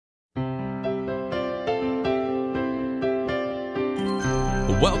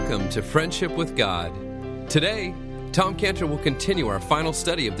Welcome to Friendship with God. Today, Tom Cantor will continue our final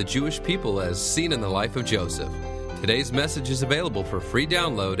study of the Jewish people as seen in the life of Joseph. Today's message is available for free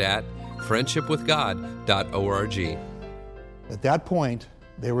download at friendshipwithgod.org. At that point,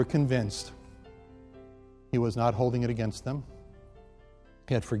 they were convinced he was not holding it against them.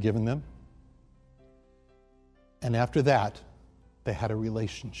 He had forgiven them. And after that, they had a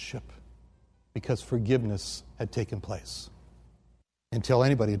relationship because forgiveness had taken place. Until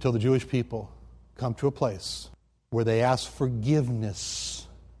the Jewish people come to a place where they ask forgiveness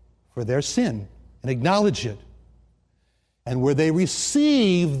for their sin and acknowledge it, and where they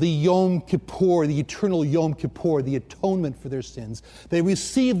receive the Yom Kippur, the eternal Yom Kippur, the atonement for their sins. They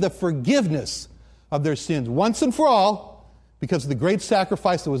receive the forgiveness of their sins once and for all because of the great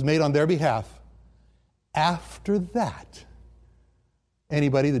sacrifice that was made on their behalf. After that,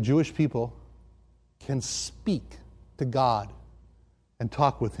 the Jewish people, can speak to God and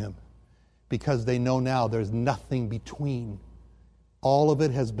talk with Him because they know now there's nothing between. All of it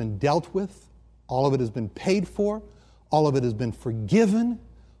has been dealt with. All of it has been paid for. All of it has been forgiven.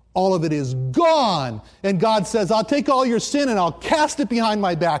 All of it is gone. And God says, I'll take all your sin and I'll cast it behind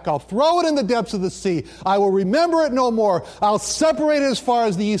my back. I'll throw it in the depths of the sea. I will remember it no more. I'll separate it as far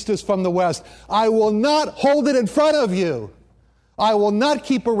as the east is from the west. I will not hold it in front of you. I will not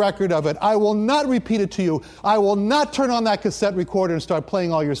keep a record of it. I will not repeat it to you. I will not turn on that cassette recorder and start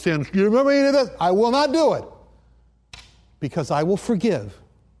playing all your sins. Do you remember any of this? I will not do it. Because I will forgive.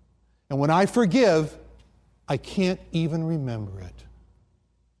 And when I forgive, I can't even remember it.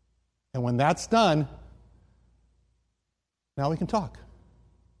 And when that's done, now we can talk.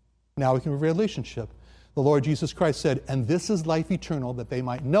 Now we can have a relationship. The Lord Jesus Christ said, and this is life eternal, that they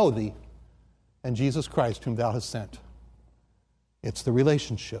might know thee and Jesus Christ whom thou hast sent. It's the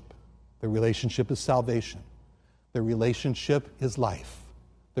relationship. The relationship is salvation. The relationship is life.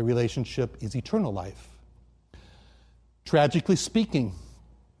 The relationship is eternal life. Tragically speaking,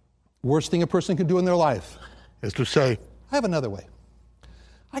 worst thing a person can do in their life is to say, I have another way.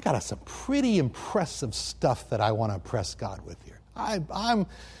 I got some pretty impressive stuff that I want to impress God with here. I'm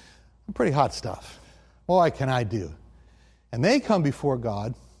pretty hot stuff. What can I do? And they come before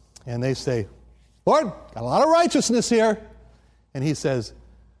God and they say, Lord, got a lot of righteousness here. And He says,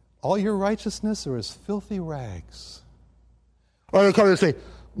 all your righteousness are as filthy rags. Or they come and say,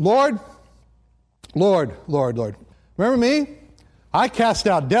 Lord, Lord, Lord, Lord. Remember me? I cast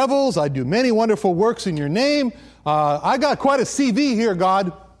out devils. I do many wonderful works in your name. I got quite a CV here,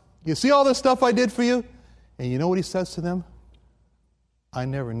 God. You see all this stuff I did for you? And you know what He says to them? I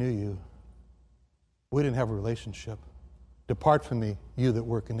never knew you. We didn't have a relationship. Depart from me, you that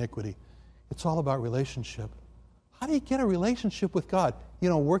work iniquity. It's all about relationship. How do you get a relationship with God? You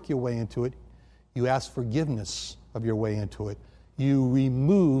don't work your way into it. You ask forgiveness of your way into it. You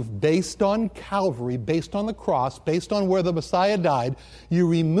remove, based on Calvary, based on the cross, based on where the Messiah died, you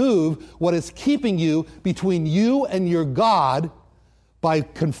remove what is keeping you between you and your God by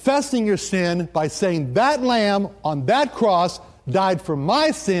confessing your sin, by saying that lamb on that cross died for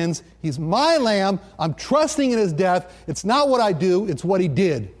my sins. He's my lamb. I'm trusting in His death. It's not what I do, it's what He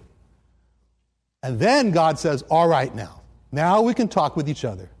did. And then God says, all right now we can talk with each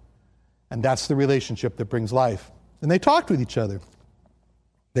other. And that's the relationship that brings life. And they talked with each other.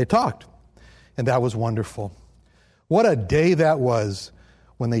 They talked. And that was wonderful. What a day that was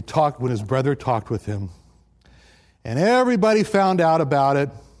when his brother talked with him. And everybody found out about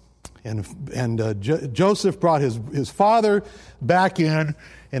it. And Joseph brought his father back in.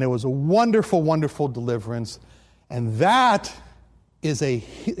 And it was a wonderful, wonderful deliverance. And that is a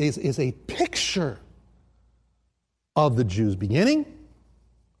picture of the Jews' beginning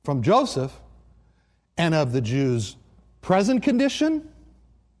from Joseph and of the Jews' present condition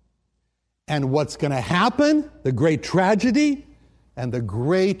and what's going to happen, the great tragedy and the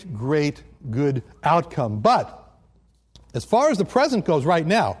great, great good outcome. But as far as the present goes right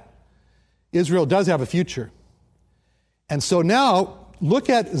now, Israel does have a future. And so now look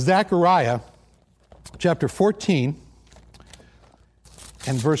at Zechariah chapter 14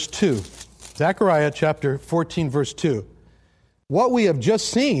 and verse 2. Zechariah chapter 14, verse 2. What we have just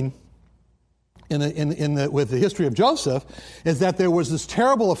seen with the history of Joseph is that there was this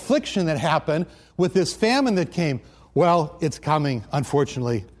terrible affliction that happened with this famine that came. Well, it's coming,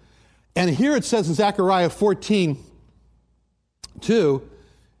 unfortunately. And here it says in Zechariah 14, 2,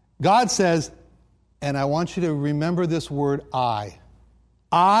 God says, and I want you to remember this word, I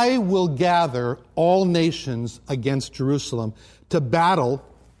will gather all nations against Jerusalem to battle,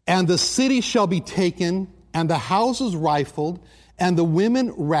 and the city shall be taken, and the houses rifled, and the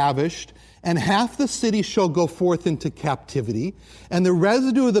women ravished, and half the city shall go forth into captivity, and the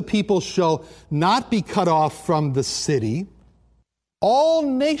residue of the people shall not be cut off from the city. All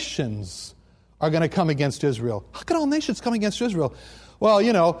nations are going to come against Israel. How can all nations come against Israel? Well,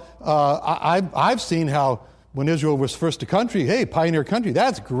 I've seen how when Israel was first a country, hey, pioneer country,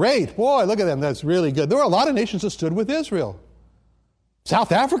 that's great. Boy, look at them, that's really good. There were a lot of nations that stood with Israel.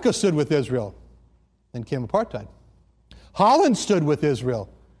 South Africa stood with Israel. Then came apartheid. Holland stood with Israel.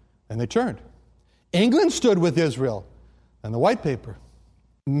 And they turned. England stood with Israel and the white paper.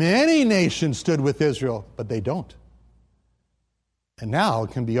 Many nations stood with Israel, but they don't. And now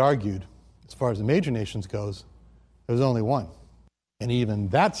it can be argued, as far as the major nations goes, there's only one. And even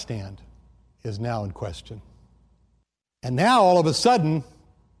that stand is now in question. And now, all of a sudden,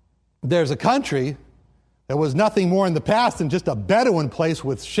 there's a country that was nothing more in the past than just a Bedouin place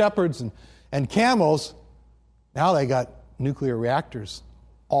with shepherds and camels. Now they got nuclear reactors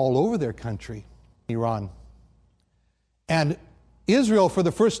all over their country, Iran. And Israel,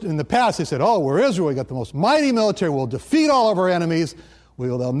 in the past, they said, we're Israel, we got the most mighty military, we'll defeat all of our enemies,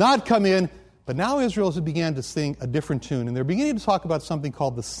 they'll not come in. But now Israel has began to sing a different tune, and they're beginning to talk about something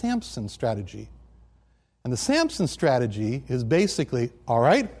called the Samson strategy. And the Samson strategy is basically, all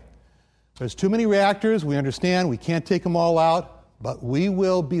right, there's too many reactors, we understand, we can't take them all out, but we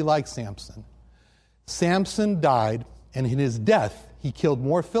will be like Samson. Samson died, and in his death, he killed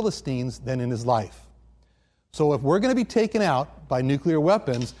more Philistines than in his life. So if we're going to be taken out by nuclear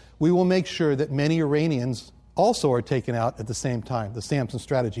weapons, we will make sure that many Iranians also are taken out at the same time, the Samson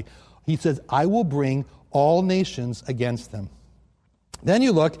strategy. He says, I will bring all nations against them. Then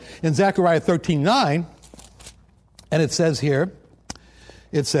you look in Zechariah 13:9, and it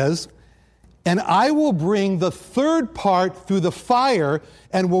says, and I will bring the third part through the fire,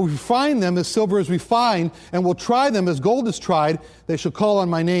 and will refine them as silver is refined, and will try them as gold is tried. They shall call on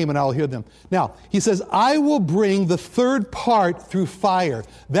my name, and I will hear them. Now, he says, I will bring the third part through fire.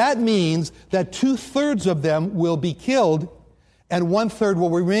 That means that 2/3 of them will be killed, and 1/3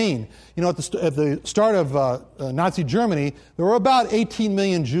 will remain. You know, at the start of Nazi Germany, there were about 18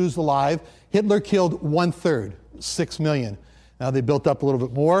 million Jews alive. Hitler killed 1/3, 6 million. Now they built up a little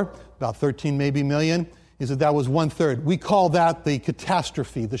bit more, about 13 maybe million. He said that was 1/3. We call that the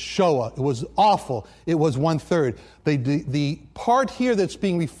catastrophe, the Shoah. It was awful. It was 1/3. The part here that's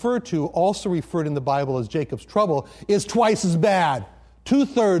being referred to, also referred in the Bible as Jacob's trouble, is twice as bad.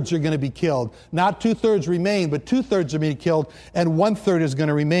 2/3 are going to be killed. Not 2/3 remain, but 2/3 are being killed, and 1/3 is going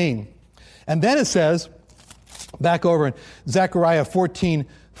to remain. And then it says, back over in Zechariah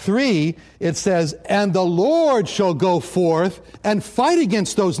 14:3, it says, and the Lord shall go forth and fight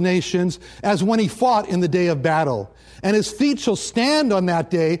against those nations as when he fought in the day of battle. And his feet shall stand on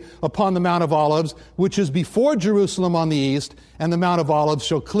that day upon the Mount of Olives, which is before Jerusalem on the east, and the Mount of Olives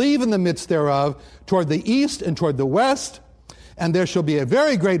shall cleave in the midst thereof, toward the east and toward the west. And there shall be a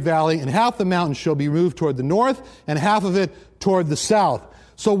very great valley, and half the mountain shall be moved toward the north, and half of it toward the south.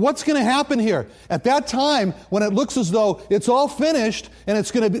 So what's going to happen here? At that time, when it looks as though it's all finished and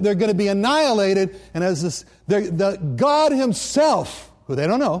they're going to be annihilated, and as the God himself, who they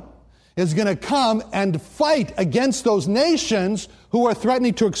don't know, is going to come and fight against those nations who are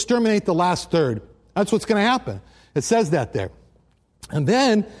threatening to exterminate the last third. That's what's going to happen. It says that there. And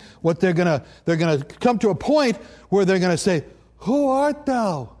then what they're going to come to a point where they're going to say, "Who art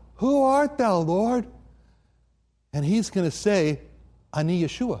thou? Who art thou, Lord?" And he's going to say, Ani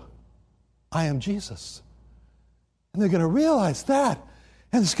Yeshua, I am Jesus. And they're going to realize that.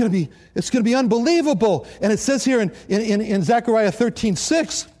 And it's going to be unbelievable. And it says here in Zechariah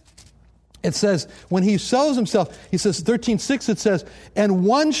 13:6, it says, when he shows himself, he says, 13:6, it says, and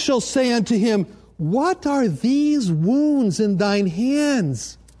one shall say unto him, what are these wounds in thine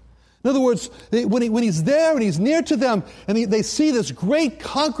hands? In other words, when he's there and he's near to them, and they see this great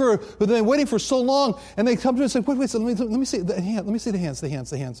conqueror who they've been waiting for so long, and they come to him and say, wait, so let me see the hand, let me see the hands.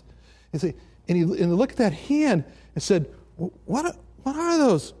 And he looked at that hand and said, what are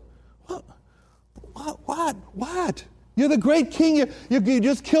those? What? You're the great king. You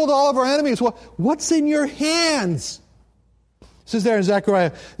just killed all of our enemies. What's in your hands? It says there in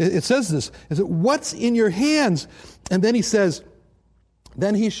Zechariah, it says this. It says, what's in your hands? And then he says,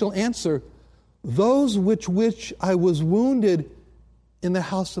 then he shall answer, those which I was wounded in the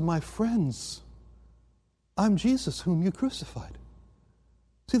house of my friends. I'm Jesus whom you crucified.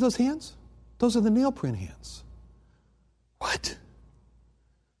 See those hands? Those are the nail print hands. What?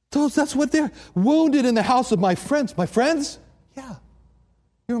 That's what they're wounded in the house of my friends. My friends? Yeah.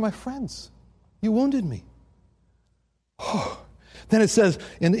 You were my friends. You wounded me. Oh. Then it says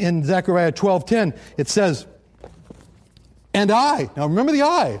in Zechariah 12:10, it says, and I, now remember the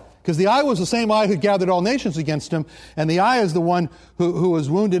I, Because the eye was the same eye who gathered all nations against him, and the eye is the one who was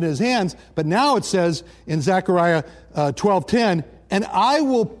wounded in his hands. But now it says in Zechariah 12:10, and I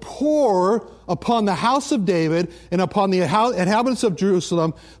will pour upon the house of David and upon the inhabitants of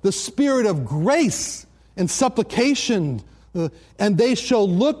Jerusalem the spirit of grace and supplication, and they shall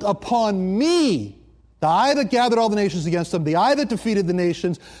look upon me. The eye that gathered all the nations against them, the eye that defeated the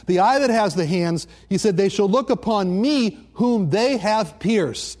nations, the eye that has the hands, he said, they shall look upon me whom they have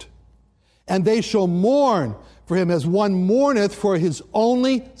pierced, and they shall mourn for him as one mourneth for his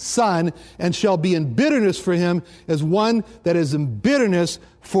only son, and shall be in bitterness for him as one that is in bitterness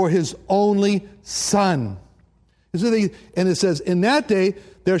for his only son. And it says, in that day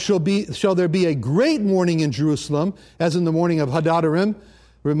shall there be a great mourning in Jerusalem, as in the morning of Hadad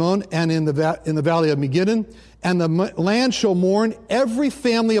Rimmon, and in the valley of Megiddon. And the land shall mourn every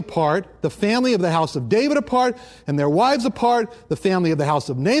family apart, the family of the house of David apart, and their wives apart, the family of the house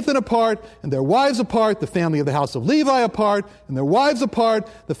of Nathan apart, and their wives apart, the family of the house of Levi apart, and their wives apart,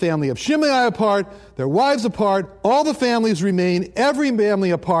 the family of Shimei apart, their wives apart, all the families remain, every family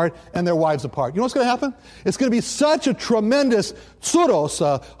apart, and their wives apart. You know what's going to happen? It's going to be such a tremendous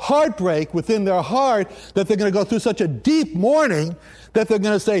tsuros, heartbreak within their heart, that they're going to go through such a deep mourning that they're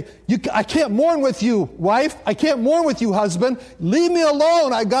going to say, I can't mourn with you, wife. I can't mourn with you, husband. Leave me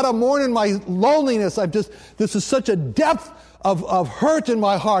alone. I got to mourn in my loneliness. This is such a depth of hurt in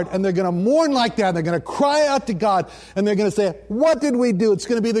my heart. And they're going to mourn like that. They're going to cry out to God. And they're going to say, what did we do? It's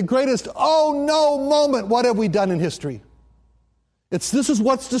going to be the greatest, oh no moment. What have we done in history? This is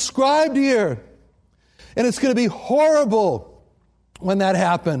what's described here. And it's going to be horrible when that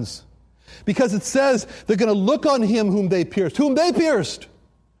happens. Because it says they're going to look on him whom they pierced. Whom they pierced.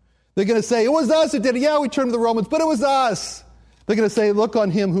 They're going to say, it was us that did it. Yeah, we turned to the Romans, but it was us. They're going to say, look on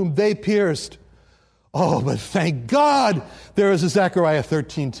him whom they pierced. Oh, but thank God there is a Zechariah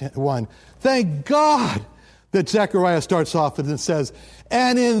 13:1. Thank God that Zechariah starts off and it says,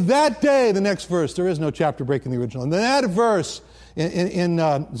 and in that day, the next verse, there is no chapter break in the original. In that verse, in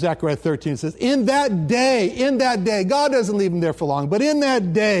Zechariah 13, it says, in that day, God doesn't leave him there for long, but in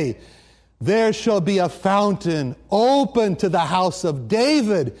that day, there shall be a fountain open to the house of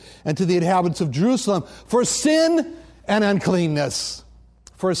David and to the inhabitants of Jerusalem for sin and uncleanness.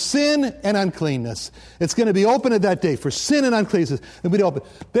 For sin and uncleanness. It's going to be open at that day for sin and uncleanness. It'll be open.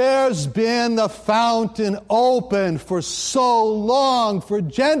 There's been the fountain open for so long for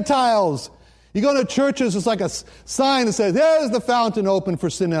Gentiles. You go to churches, it's like a sign that says, there's the fountain open for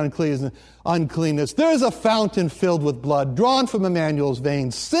sin and uncleanness. There's a fountain filled with blood, drawn from Emmanuel's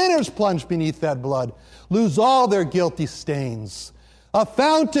veins. Sinners plunge beneath that blood, lose all their guilty stains. A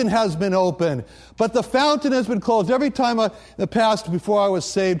fountain has been opened, but the fountain has been closed. Every time in the past, before I was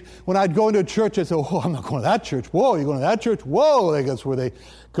saved, when I'd go into a church, I'd say, oh, I'm not going to that church. Whoa, you're going to that church? Whoa, that's where they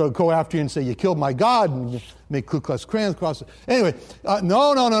go after you and say, you killed my God, and make Ku Klux Klan cross. Anyway,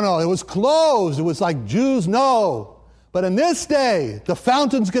 no. It was closed. It was like Jews, no. But in this day, the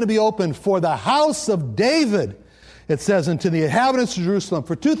fountain's going to be opened for the house of David. It says, unto the inhabitants of Jerusalem,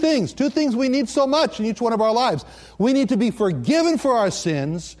 for two things we need so much in each one of our lives. We need to be forgiven for our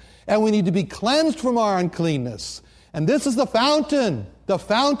sins, and we need to be cleansed from our uncleanness. And this is the fountain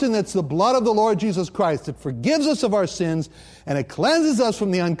that's the blood of the Lord Jesus Christ. It forgives us of our sins, and it cleanses us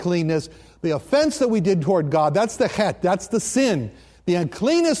from the uncleanness. The offense that we did toward God, that's the chet, that's the sin. The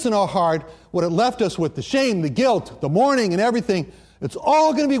uncleanness in our heart, what it left us with, the shame, the guilt, the mourning, and everything, it's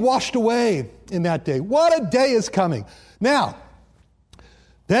all going to be washed away in that day. What a day is coming. Now,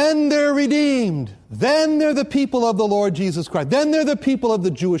 then they're redeemed. Then they're the people of the Lord Jesus Christ. Then they're the people of the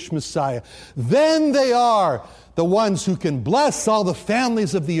Jewish Messiah. Then they are the ones who can bless all the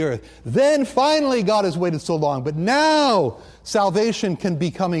families of the earth. Then finally God has waited so long. But now salvation can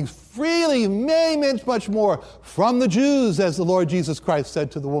be coming freely, much more from the Jews, as the Lord Jesus Christ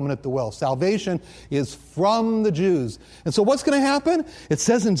said to the woman at the well. Salvation is from the Jews. And so what's going to happen? It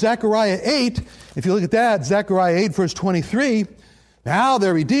says in Zechariah 8, if you look at that, Zechariah 8 verse 23, now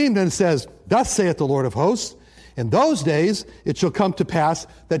they're redeemed, and it says, thus saith the Lord of hosts, in those days it shall come to pass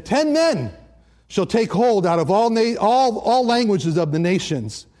that 10 men shall take hold out of all languages of the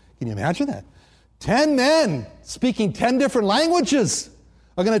nations. Can you imagine that? 10 men speaking 10 different languages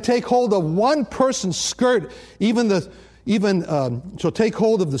are going to take hold of one person's skirt, shall take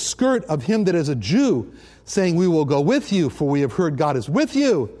hold of the skirt of him that is a Jew, saying, we will go with you, for we have heard God is with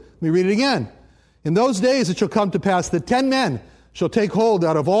you. Let me read it again. In those days it shall come to pass that 10 men shall take hold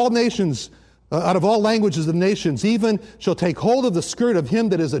out of all nations, out of all languages of nations, even shall take hold of the skirt of him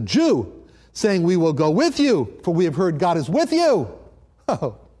that is a Jew, saying, we will go with you, for we have heard God is with you.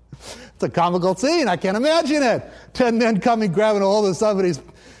 Oh, it's a comical scene. I can't imagine it. 10 men coming, grabbing a hold of somebody's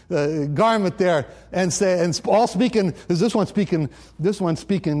garment there and say, and all speaking, this one speaking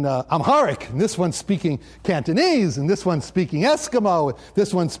Amharic, and this one speaking Cantonese, and this one speaking Eskimo,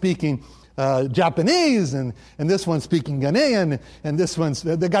 this one speaking Japanese, and this one speaking Ghanaian, and this one's,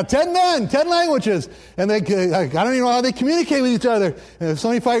 they got 10 men, 10 languages, and I don't even know how they communicate with each other. And if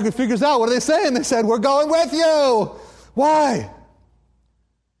somebody figures out, what are they saying? They said, we're going with you. Why?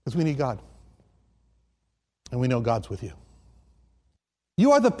 Because we need God. And we know God's with you.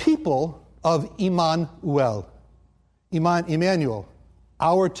 You are the people of Emmanuel,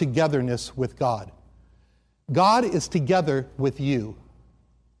 our togetherness with God. God is together with you.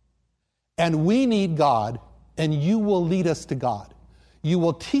 And we need God, and you will lead us to God. You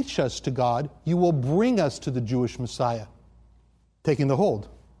will teach us to God. You will bring us to the Jewish Messiah, taking the hold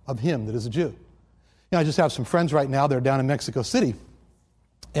of him that is a Jew. You know, I just have some friends right now. They're down in Mexico City,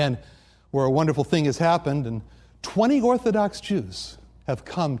 and where a wonderful thing has happened, and 20 Orthodox Jews have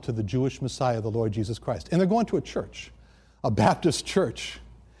come to the Jewish Messiah, the Lord Jesus Christ. And they're going to a church, a Baptist church.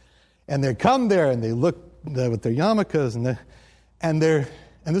 And they come there, and they look with their yarmulkes, and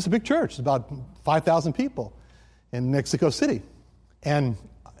there's a big church. It's about 5,000 people in Mexico City. And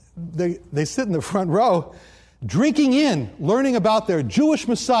they sit in the front row, drinking in, learning about their Jewish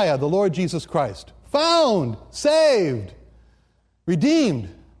Messiah, the Lord Jesus Christ. Found, saved, redeemed.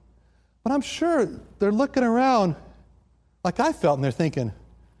 But I'm sure they're looking around like I felt, and they're thinking,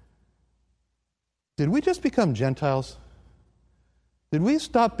 did we just become Gentiles? Did we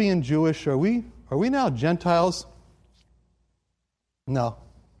stop being Jewish? Are we now Gentiles? No.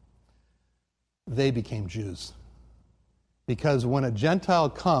 They became Jews. Because when a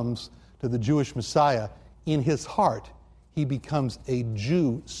Gentile comes to the Jewish Messiah, in his heart, he becomes a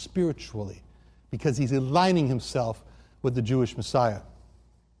Jew spiritually, because he's aligning himself with the Jewish Messiah.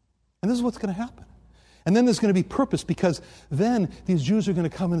 And this is what's going to happen. And then there's going to be purpose, because then these Jews are going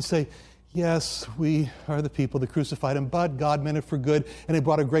to come and say, yes, we are the people that crucified him, but God meant it for good, and it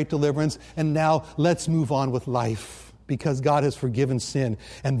brought a great deliverance, and now let's move on with life, because God has forgiven sin.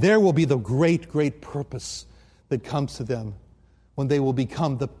 And there will be the great, great purpose that comes to them when they will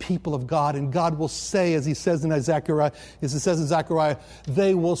become the people of God. And God will say, as he says in Zechariah,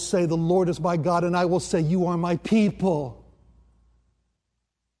 they will say, the Lord is my God, and I will say, you are my people.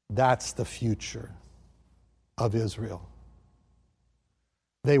 That's the future of Israel.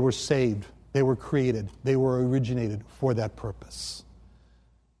 They were saved, they were created, they were originated for that purpose.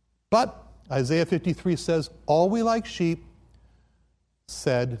 But Isaiah 53 says, all we like sheep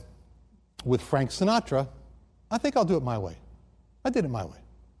said with Frank Sinatra, I think I'll do it my way. I did it my way.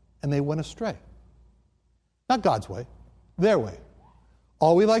 And they went astray. Not God's way, their way.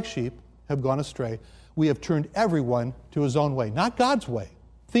 All we like sheep have gone astray. We have turned everyone to his own way, not God's way.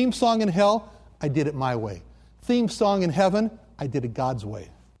 Theme song in hell, I did it my way. Theme song in heaven, I did it God's way.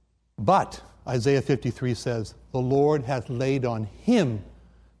 But Isaiah 53 says, the Lord hath laid on him,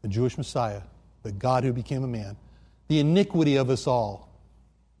 the Jewish Messiah, the God who became a man, the iniquity of us all.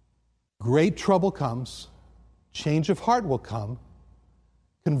 Great trouble comes, change of heart will come,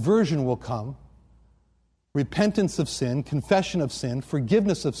 conversion will come, repentance of sin, confession of sin,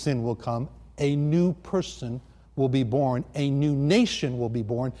 forgiveness of sin will come, a new person will be born, a new nation will be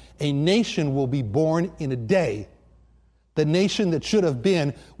born, a nation will be born in a day. The nation that should have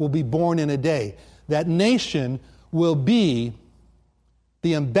been will be born in a day. That nation will be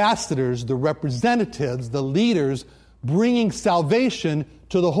the ambassadors, the representatives, the leaders, bringing salvation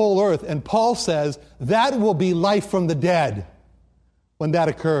to the whole earth. And Paul says that will be life from the dead when that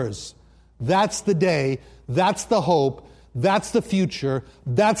occurs. That's the day, that's the hope, that's the future,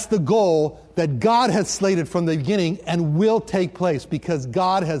 that's the goal that God has slated from the beginning and will take place, because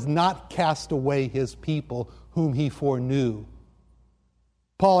God has not cast away his people whom he foreknew.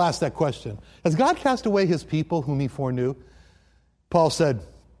 Paul asked that question. Has God cast away his people whom he foreknew? Paul said,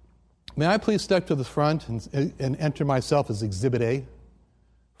 may I please step to the front and enter myself as Exhibit A?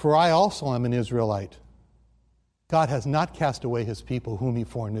 For I also am an Israelite. God has not cast away his people whom he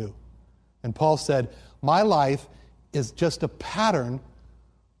foreknew. And Paul said, my life is just a pattern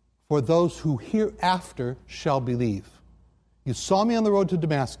for those who hereafter shall believe. You saw me on the road to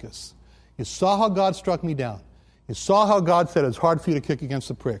Damascus. You saw how God struck me down. You saw how God said it's hard for you to kick against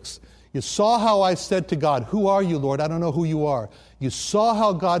the pricks. You saw how I said to God, who are you, Lord? I don't know who you are. You saw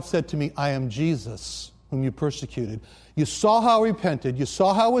how God said to me, I am Jesus, whom you persecuted. You saw how I repented. You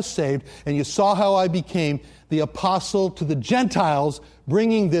saw how I was saved. And you saw how I became the apostle to the Gentiles,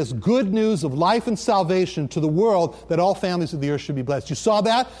 bringing this good news of life and salvation to the world, that all families of the earth should be blessed. You saw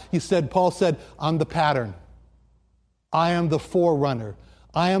that? Paul said, I'm the pattern. I am the forerunner.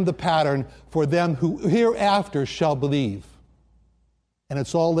 I am the pattern for them who hereafter shall believe. And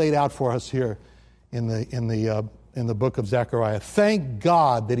it's all laid out for us here in the book of Zechariah. Thank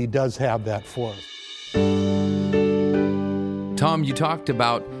God that he does have that for us. Tom, you talked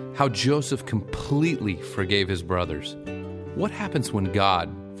about how Joseph completely forgave his brothers. What happens when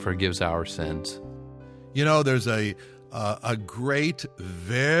God forgives our sins? You know, there's a great,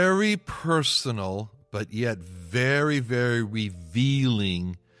 very personal, but yet very, very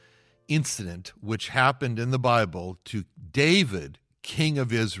revealing incident which happened in the Bible to David, king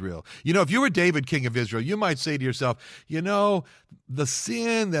of Israel. You know, if you were David, king of Israel, you might say to yourself, you know, the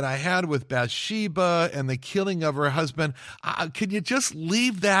sin that I had with Bathsheba and the killing of her husband, can you just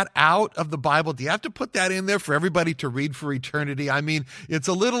leave that out of the Bible? Do you have to put that in there for everybody to read for eternity? I mean, it's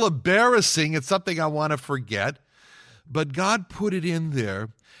a little embarrassing. It's something I want to forget. But God put it in there,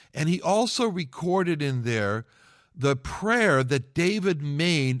 and he also recorded in there the prayer that David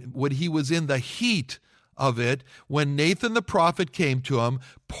made when he was in the heat of it, when Nathan the prophet came to him,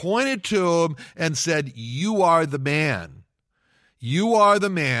 pointed to him, and said, "You are the man. You are the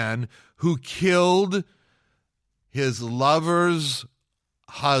man who killed his lover's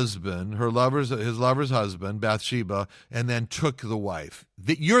husband, his lover's husband, Bathsheba, and then took the wife.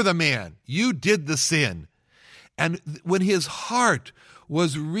 You're the man. You did the sin." And when his heart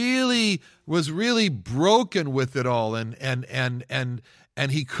was really broken with it all, and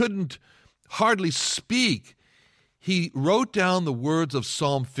he couldn't hardly speak, he wrote down the words of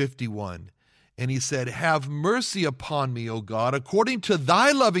Psalm 51. And he said, "Have mercy upon me, O God, according to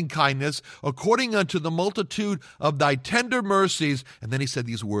thy loving kindness, according unto the multitude of thy tender mercies." And then he said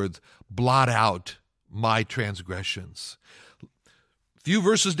these words, "Blot out my transgressions." A few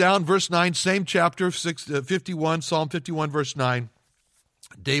verses down, verse 9, same chapter, 51, Psalm 51, verse 9.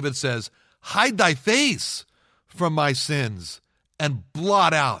 David says, "Hide thy face from my sins and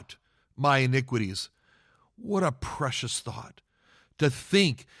blot out my iniquities." What a precious thought to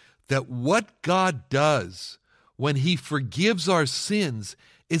think that what God does when he forgives our sins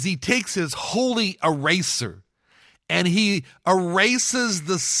is he takes his holy eraser and he erases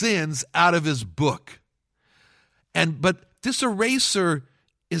the sins out of his book. But this eraser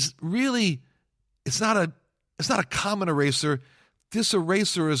is really, it's not a common eraser. This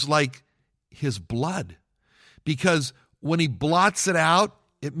eraser is like his blood, because when he blots it out,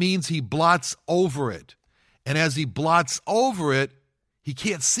 it means he blots over it. And as he blots over it, he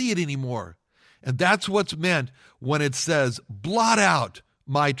can't see it anymore. And that's what's meant when it says, "Blot out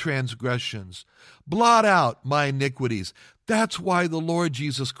my transgressions, blot out my iniquities." That's why the Lord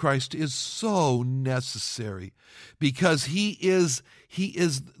Jesus Christ is so necessary, because he is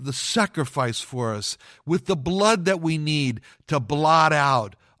the sacrifice for us with the blood that we need to blot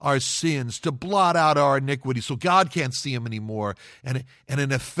out our sins, to blot out our iniquities, so God can't see them anymore. And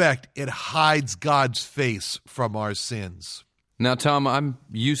in effect, it hides God's face from our sins. Now, Tom, I'm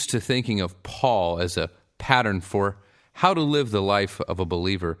used to thinking of Paul as a pattern for how to live the life of a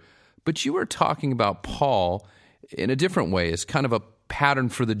believer, but you were talking about Paul in a different way, as kind of a pattern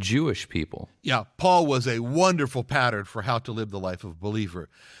for the Jewish people. Yeah, Paul was a wonderful pattern for how to live the life of a believer.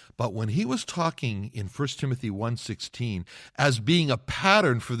 But when he was talking in 1 Timothy 1:16 as being a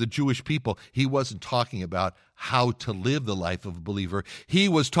pattern for the Jewish people, he wasn't talking about how to live the life of a believer. He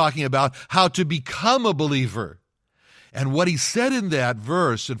was talking about how to become a believer. And what he said in that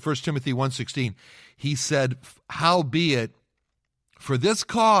verse in 1 Timothy 1:16, he said, "Howbeit, for this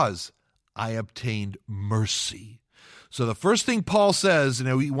cause I obtained mercy." So the first thing Paul says,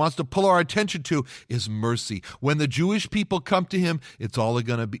 he wants to pull our attention to, is mercy. When the Jewish people come to him, it's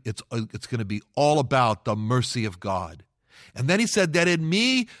going to be all about the mercy of God. And then he said that in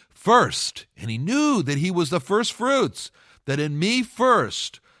me first, and he knew that he was the first fruits, that in me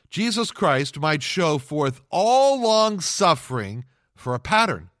first, Jesus Christ might show forth all long suffering for a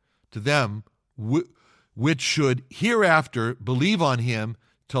pattern to them which should hereafter believe on him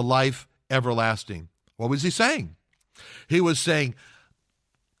to life everlasting. What was he saying? He was saying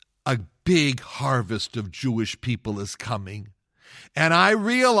a big harvest of Jewish people is coming. And I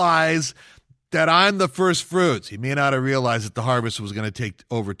realize that I'm the first fruits. He may not have realized that the harvest was going to take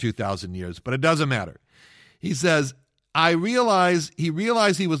over 2,000 years, but it doesn't matter. He says, he realized he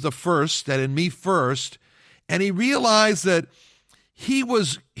was the first, that in me first, and he realized that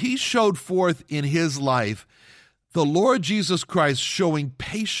he showed forth in his life the Lord Jesus Christ showing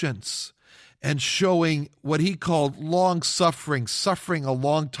patience and showing what he called long-suffering, suffering a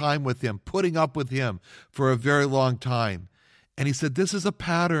long time with him, putting up with him for a very long time. And he said, this is a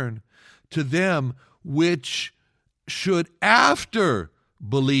pattern to them which should after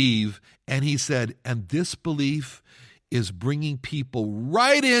believe. And he said, and this belief is bringing people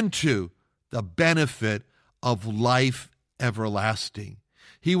right into the benefit of life everlasting.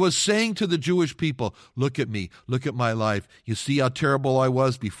 He was saying to the Jewish people, look at me, look at my life. You see how terrible I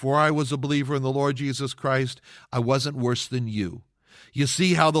was before I was a believer in the Lord Jesus Christ? I wasn't worse than you. You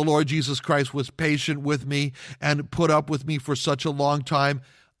see how the Lord Jesus Christ was patient with me and put up with me for such a long time?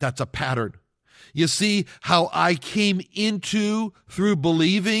 That's a pattern. You see how I came into, through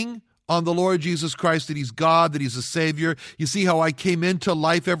believing on the Lord Jesus Christ, that He's God, that He's a Savior. You see how I came into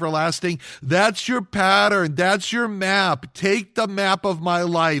life everlasting? That's your pattern. That's your map. Take the map of my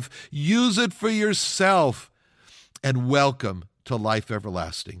life. Use it for yourself. And welcome to life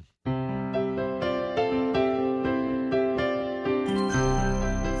everlasting.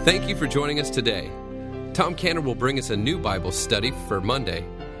 Thank you for joining us today. Tom Cantor will bring us a new Bible study for Monday.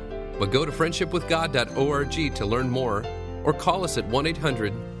 But go to friendshipwithgod.org to learn more, or call us at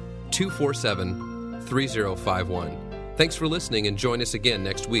 1-800-247-3051. Thanks for listening, and join us again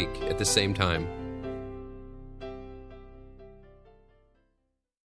next week at the same time.